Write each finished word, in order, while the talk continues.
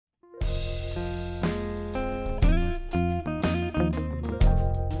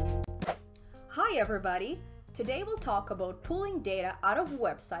Hi everybody! Today we'll talk about pulling data out of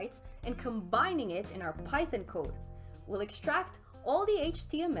websites and combining it in our Python code. We'll extract all the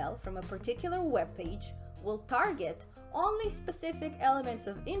HTML from a particular web page, we'll target only specific elements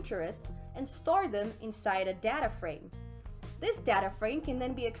of interest and store them inside a data frame. This data frame can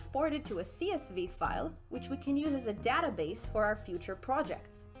then be exported to a CSV file, which we can use as a database for our future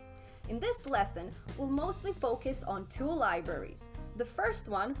projects. In this lesson, we'll mostly focus on two libraries. The first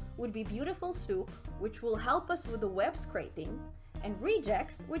one would be Beautiful Soup, which will help us with the web scraping, and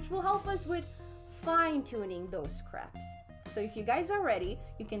Regex, which will help us with fine-tuning those scraps. So if you guys are ready,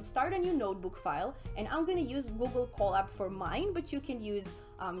 you can start a new notebook file, and I'm going to use Google Colab for mine, but you can use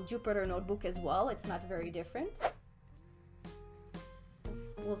Jupyter Notebook as well. It's not very different.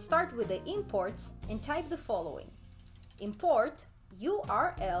 We'll start with the imports and type the following. Import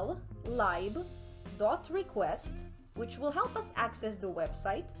URL lib.request, which will help us access the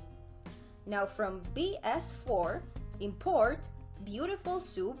website. Now from BS4, import Beautiful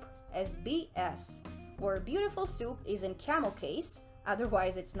Soup as BS, where Beautiful Soup is in camel case,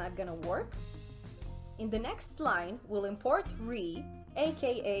 otherwise it's not gonna work. In the next line, we'll import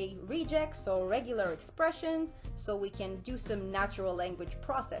aka Regex or regular expressions, so we can do some natural language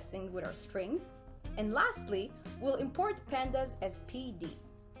processing with our strings. And lastly, we'll import pandas as PD.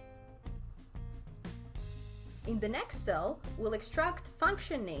 In the next cell, we'll extract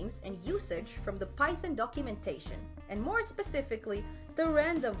function names and usage from the Python documentation, and more specifically, the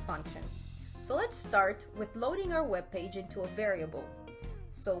random functions. So let's start with loading our web page into a variable.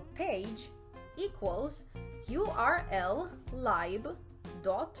 So page equals URL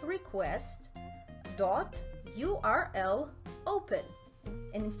lib.request.url open.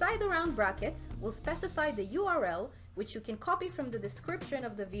 And inside the round brackets, we'll specify the URL, which you can copy from the description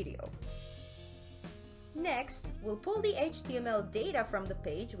of the video. Next, we'll pull the HTML data from the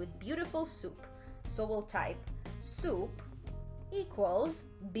page with Beautiful Soup. So we'll type soup equals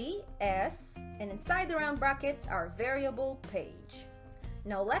BS, and inside the round brackets, our variable page.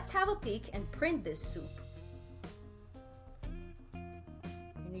 Now let's have a peek and print this soup.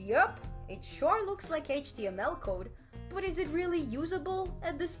 Yup, it sure looks like HTML code, but is it really usable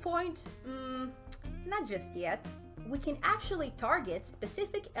at this point? Not just yet. We can actually target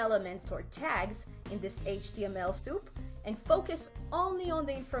specific elements or tags in this HTML soup and focus only on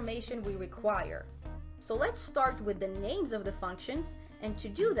the information we require. So let's start with the names of the functions, and to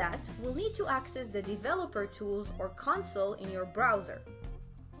do that, we'll need to access the developer tools or console in your browser.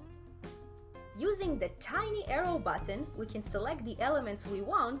 Using the tiny arrow button, we can select the elements we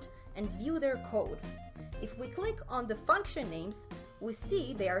want and view their code. If we click on the function names, we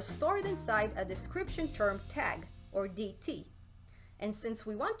see they are stored inside a description term tag, or DT. And since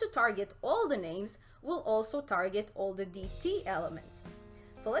we want to target all the names, we'll also target all the DT elements.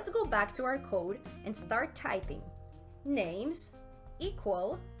 So let's go back to our code and start typing. Names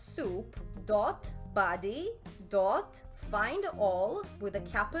equal soup.body.findAll with a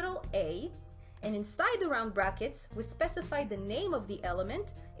capital A, and inside the round brackets, we specify the name of the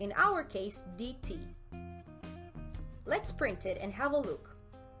element, in our case DT. Let's print it and have a look.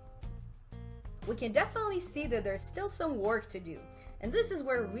 We can definitely see that there's still some work to do, and this is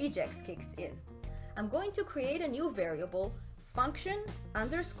where Regex kicks in. I'm going to create a new variable,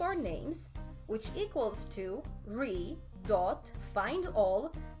 function_names, which equals to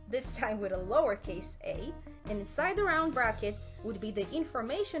re.findAll, this time with a lowercase a, and inside the round brackets would be the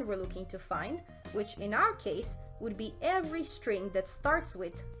information we're looking to find, which in our case would be every string that starts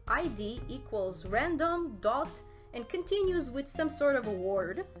with id equals random dot and continues with some sort of a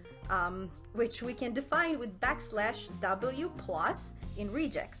word, which we can define with \w+ in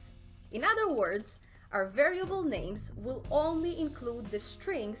Regex. In other words, our variable names will only include the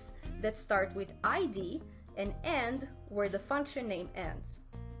strings that start with id and end where the function name ends.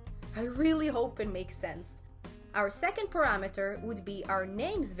 I really hope it makes sense. Our second parameter would be our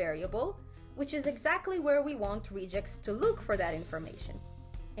names variable, which is exactly where we want Regex to look for that information.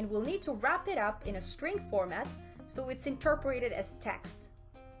 And we'll need to wrap it up in a string format so it's interpreted as text.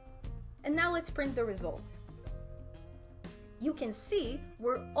 And now let's print the results. You can see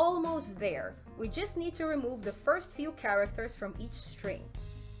we're almost there. We just need to remove the first few characters from each string.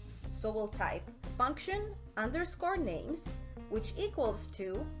 So we'll type function_names, which equals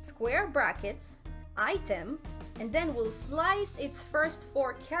to square brackets, item, and then we'll slice its first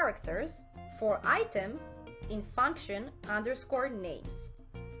 4 characters for item in function_names.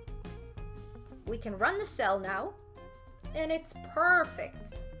 We can run the cell now, and it's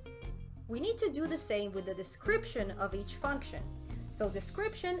perfect. We need to do the same with the description of each function. So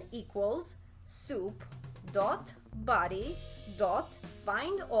description equals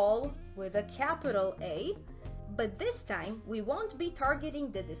soup.body.findAll with a capital A, but this time we won't be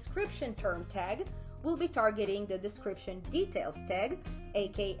targeting the description term tag, we'll be targeting the description details tag,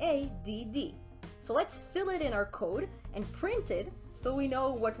 aka DD. So let's fill it in our code and print it so we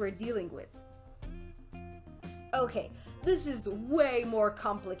know what we're dealing with. Okay, this is way more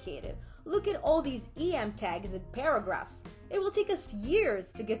complicated. Look at all these EM tags and paragraphs. It will take us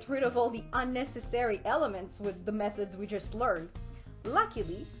years to get rid of all the unnecessary elements with the methods we just learned.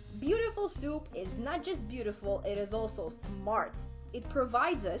 Luckily, Beautiful Soup is not just beautiful, it is also smart. It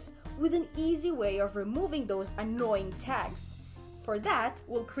provides us with an easy way of removing those annoying tags. For that,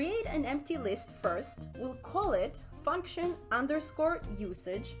 we'll create an empty list first, we'll call it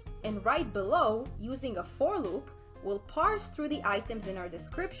function_usage, and right below, using a for loop, we'll parse through the items in our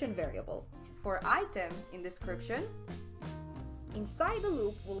description variable. For item in description, inside the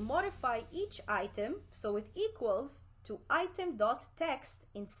loop, we'll modify each item so it equals to item.text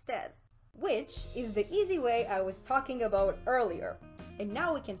instead, which is the easy way I was talking about earlier. And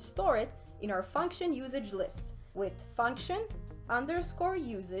now we can store it in our function usage list with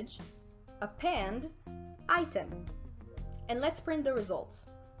function_usage append item. And let's print the results.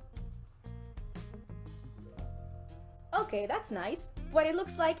 Okay, that's nice, but it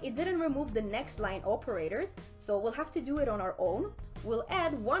looks like it didn't remove the next line operators, so we'll have to do it on our own. We'll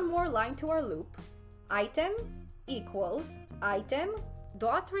add one more line to our loop. Item equals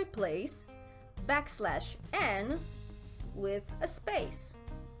item.replace \n with a space.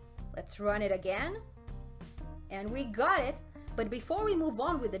 Let's run it again. And we got it, but before we move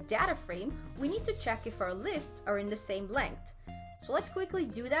on with the data frame, we need to check if our lists are in the same length. So let's quickly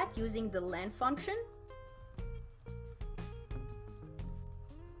do that using the len function.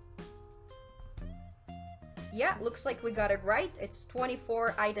 Yeah, looks like we got it right. It's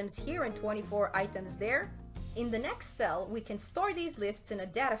 24 items here and 24 items there. In the next cell, we can store these lists in a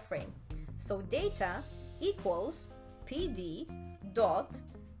data frame. So data equals pd dot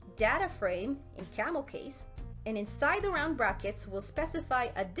data frame in camel case, and inside the round brackets, we'll specify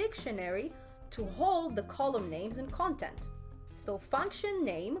a dictionary to hold the column names and content. So function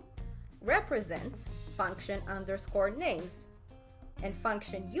name represents function_names, and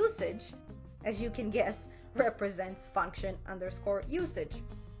function usage, as you can guess, represents function_usage.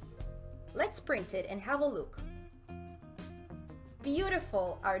 Let's print it and have a look.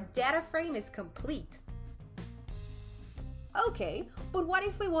 Beautiful, our data frame is complete. Okay, but what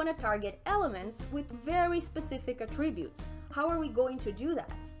if we want to target elements with very specific attributes? How are we going to do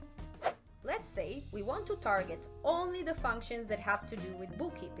that? Let's say we want to target only the functions that have to do with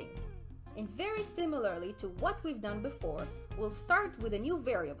bookkeeping. And very similarly to what we've done before, we'll start with a new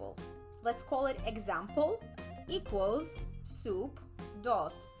variable. Let's call it example equals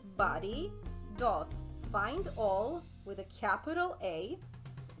soup.body.findAll with a capital A,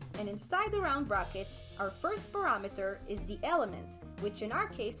 and inside the round brackets, our first parameter is the element, which in our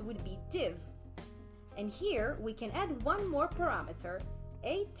case would be div. And here we can add one more parameter,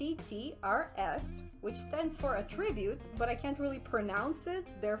 attrs, which stands for attributes, but I can't really pronounce it,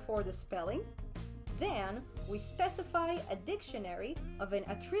 therefore the spelling. Then we specify a dictionary of an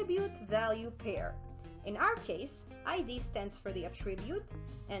attribute value pair. In our case, ID stands for the attribute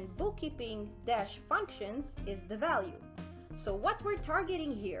and bookkeeping-functions is the value. So what we're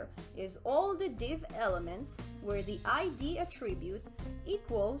targeting here is all the div elements where the ID attribute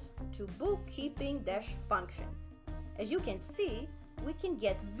equals to bookkeeping-functions. As you can see, we can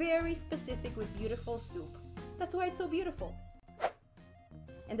get very specific with Beautiful Soup. That's why it's so beautiful.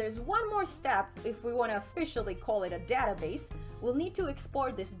 And there's one more step if we want to officially call it a database. We'll need to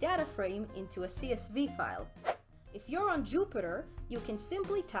export this data frame into a CSV file. If you're on Jupyter, you can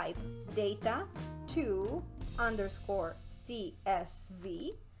simply type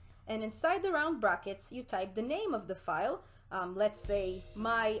data_CSV, and inside the round brackets you type the name of the file, let's say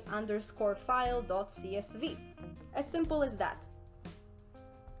my_file.csv. As simple as that.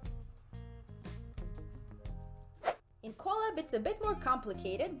 In Colab it's a bit more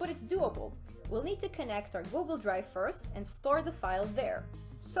complicated, but it's doable. We'll need to connect our Google Drive first and store the file there.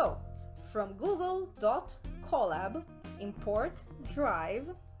 So, from google.colab, import drive,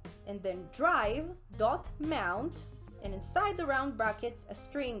 and then drive.mount, and inside the round brackets a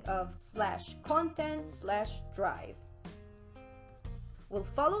string of /content/drive. We'll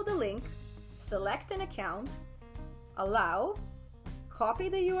follow the link, select an account, allow, copy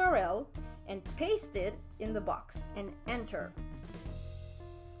the URL, and paste it in the box and enter.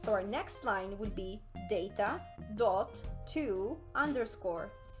 So our next line would be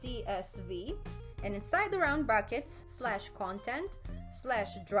data.to_CSV, and inside the round brackets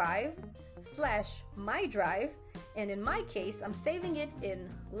 /content/drive/my drive, And in my case, I'm saving it in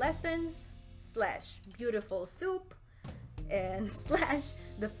lessons/beautiful soup and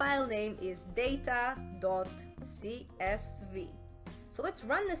 / the file name is data.csv. So let's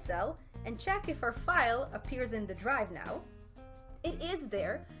run the cell and check if our file appears in the drive now. It is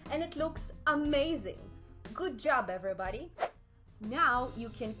there and it looks amazing. Good job, everybody. Now you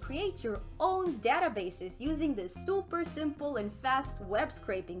can create your own databases using this super simple and fast web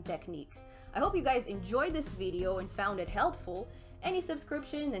scraping technique. I hope you guys enjoyed this video and found it helpful. Any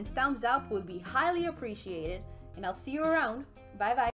subscription and thumbs up would be highly appreciated, and I'll see you around. Bye bye.